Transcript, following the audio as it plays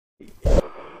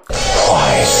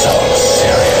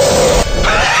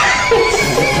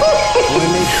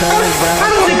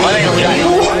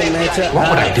What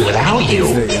would I do without you?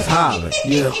 It's hollin',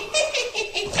 yeah.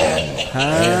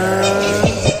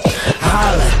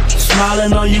 Hollin',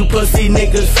 smiling on you pussy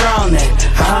niggas frowning.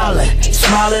 Hollin',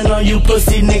 smiling on you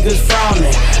pussy niggas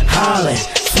frowning. Hollin',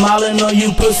 smiling on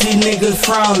you pussy niggas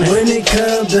frowning. When it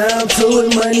comes down to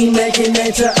it, money making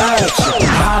ain't your option.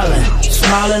 Hollin',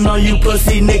 smiling on you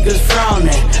pussy niggas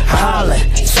frowning. Hollin',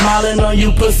 smiling on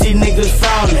you pussy niggas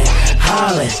frowning.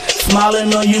 Hollin',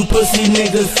 smiling on you pussy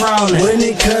niggas frowning. When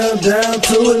it comes down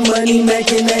to it, money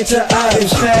making ain't your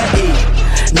It's option. Fatty.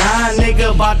 Now a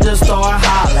nigga bout to start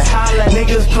hollin'.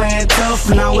 Niggas playing tough,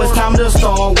 now it's time to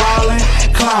start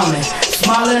wildin', clownin'.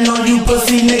 Smiling on you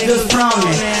pussy niggas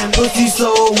frownin'. Pussy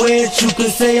so wet you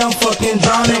could say I'm fucking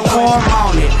drowning. Car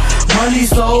mounted, money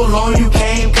so long you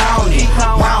can't count it.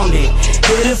 Round it,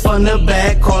 hit it from the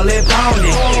back, call it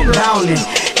pounded. Down it,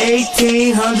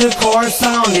 1800 cars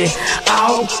sounded.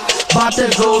 Out, bout to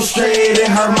go straight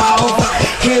in her mouth.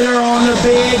 Hit her on the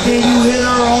bed, then you hit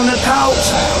her on the couch.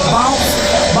 Bounce,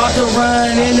 bout to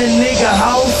run in the nigga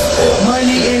house.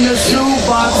 Money in the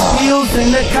shoebox, pills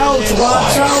in the couch.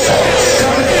 Watch out,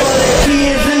 coming for the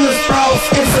kids in the sprouts.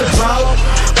 It's a drought,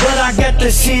 but I got the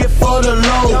shit for the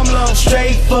low.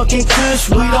 Straight fucking kush,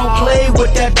 we don't play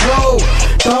with that dro.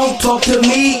 Don't talk to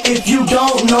me if you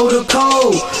don't know the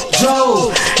code.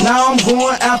 Joe, now I'm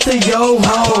going after yo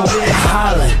ho.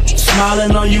 Hollin',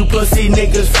 smiling on you pussy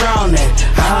niggas frowning.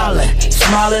 Hollin',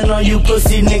 smiling on you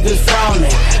pussy niggas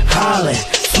frowning. Hollin',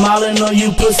 smiling on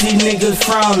you pussy niggas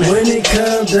frowning. When it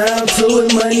comes down to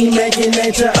it, money making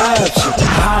ain't your option.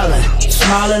 Hollin',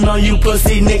 smiling on you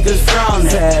pussy niggas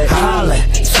frowning. Hollin',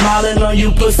 smiling on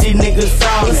you pussy niggas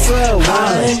frowning.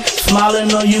 Hollin',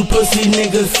 smiling on you pussy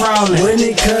niggas frowning. When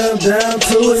it comes down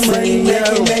to it, money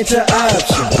making ain't your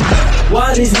option.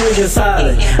 Why these niggas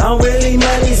hollin'? I'm really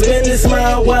money spending,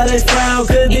 smile while they frown,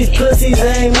 cause these pussies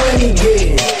ain't money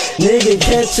getting. Nigga,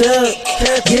 catch up,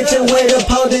 get your weight up,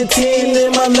 hold the 10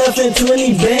 in my left and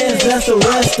 20 bands, that's the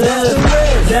rest of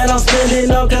that I'm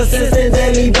spending on consistent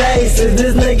daily basis.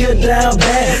 This nigga down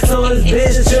bad, so his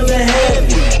bitch chillin'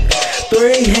 heavy.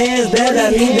 3 hands that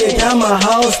I need to count my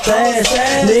whole stash.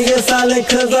 Niggas silent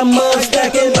cause I'm up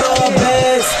stacking all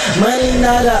bags. Money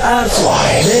not an option,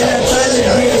 they not trying to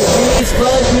get it. These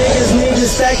fuck niggas need to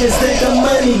stack and stick of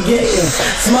money getting.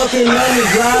 Smoking money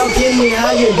loud, get me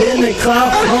higher than the cloud.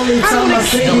 Only time I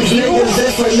see these niggas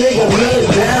if a nigga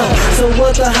look down. So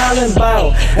what the hollin'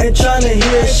 bout? Ain't trying to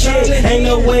hear shit, ain't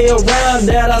no way around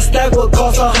that. I stack what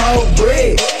cost a whole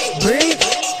brick.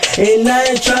 And I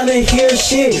ain't tryna hear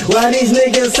shit. Why these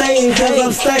niggas saying? Cause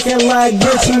I'm stacking like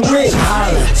Gucci rich.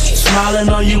 Hollin', smiling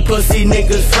on you pussy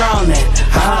niggas frowning.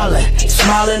 Hollin',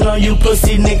 smiling on you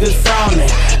pussy niggas frowning.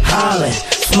 Hollin',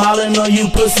 smiling on you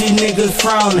pussy niggas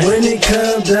frowning. When it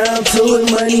comes down to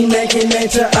it, money making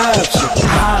ain't your option.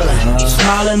 Hollin',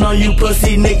 smiling on you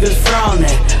pussy niggas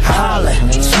frowning.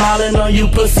 Hollin', smiling on you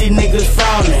pussy niggas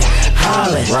frowning.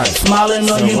 Hollin', smiling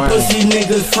on you pussy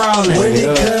niggas frowning. When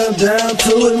it comes down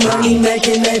to it, money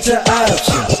making ain't your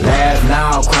option. Laugh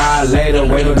now, cry later,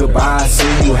 wave a goodbye.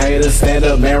 See you haters, stand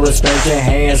up, man, respect your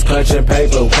hands, clutch your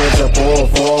paper, push your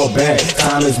fall back.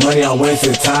 Time is money, I'm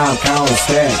wasting time, counting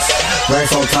stacks.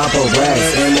 Racks on top of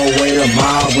racks, MO way to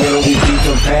mile, where we keep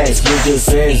them packs. Get your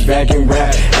sense back in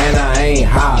rap, and I ain't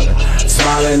hollering.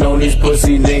 Smiling on these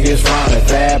pussy niggas frowning.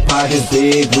 Fat pockets,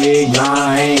 big wig, nah,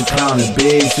 I ain't clowning.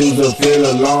 Big shoes to fit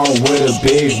along with a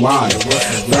big wallet.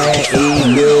 Fat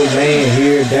E, little man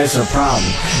here, that's a problem.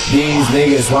 These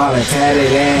niggas wildin',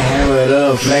 tatted and hammered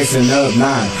up, flexing up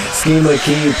 9. Schema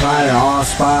keep plotting, all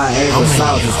spy, ain't for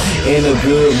sauces. In a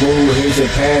good mood, here's your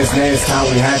pass, next time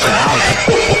we have to out.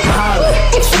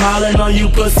 Hollin', smiling on you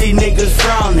pussy niggas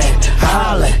frowning.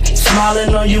 Hollin',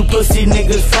 smiling on you pussy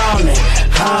niggas frowning.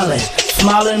 Hollin',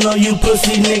 smiling on you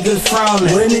pussy niggas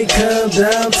frowning. When it comes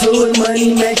down to it,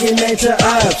 money making ain't your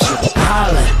option.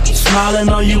 Hollin', smiling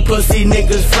on you pussy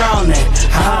niggas frowning.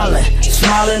 Hollin',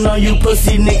 smiling on you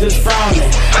pussy niggas frowning.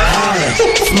 Hollin',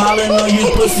 smiling on you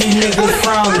pussy niggas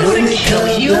frowning. When it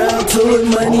comes down to it,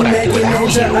 money making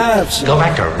ain't your option. Go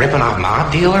back to ripping off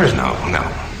mob dealers? No.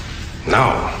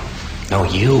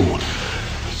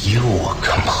 You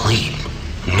complete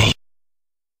me.